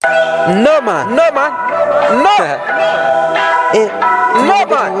No man, no man, no. No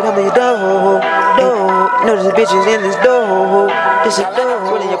man. I'm in your door. Know there's bitches in this door. This is door.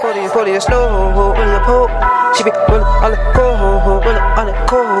 Rolling your slow. Rolling your pole. She be rolling all the cold. Rolling all the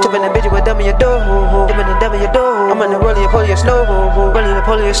cold. Jumping that bitch with dumb in your door. Jumping the dumb in your door. I'm on the rolling your pole, your slow. Rolling the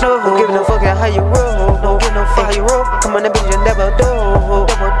pole, your slow. Don't give no fuck how you roll. Don't give no fuck how you roll. Come on, that bitch, you never do.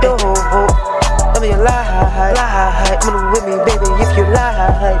 Tell me you lie. Come on with me, baby, if you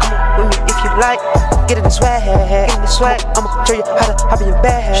lie. Come on with me if you like. Get in the swag, I'ma show you how to hop in your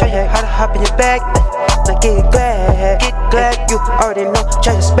bag. Now get glad, you already know.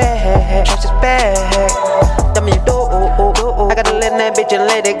 Try your bag. Tell me you do, I gotta let that bitch and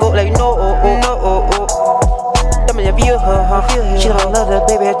let it go like no. Tell me you feel her, she don't love that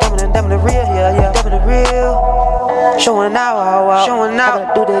baby. Tell me the real, yeah, tell me the real. Showing out, I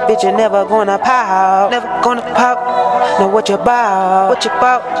gotta do that bitch and never gonna pop. Know what you bout,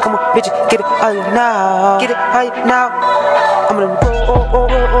 Come on, bitch, get it all you now. I'm gonna go, Come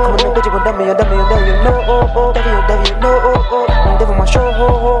on, bitch, but dummy, you know. I'm different my show.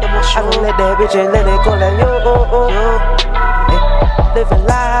 I gon' let that bitch and let it go like yo. Living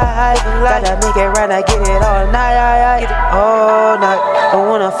life, gotta make it right, I get it all night, Don't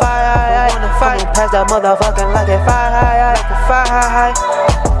wanna fight, I'ma pass that motherfucking like a fire,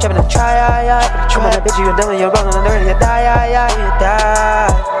 Trapping to try, Come on, that bitch, you done, you're wrong, and then you die,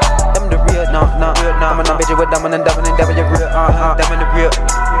 Them the real, no, I'm on that bitch with them and devil, you're real, them the real.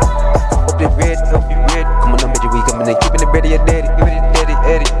 Hope you read, come on, that bitch, we coming in, keeping it ready, you're daddy,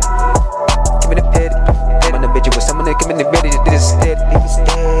 Eddie. Give me the petty. I'm on the bitch with someone that come in the ready. This is steady.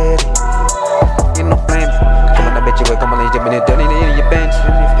 You know, blame. Come on, the bitch with come on, you jumping in, dirty in your pants.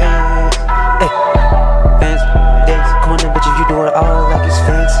 Hey, fans, dance. Come on, the bitch, you do it all like it's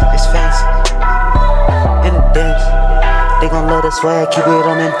fancy. In the dance, they gon' love the swag, keep it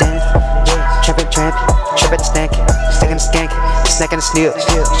on and dance. Trap at the stank, stack in the skank, snack in the snip.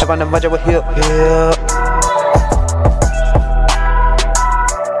 Shove on the budget with hip.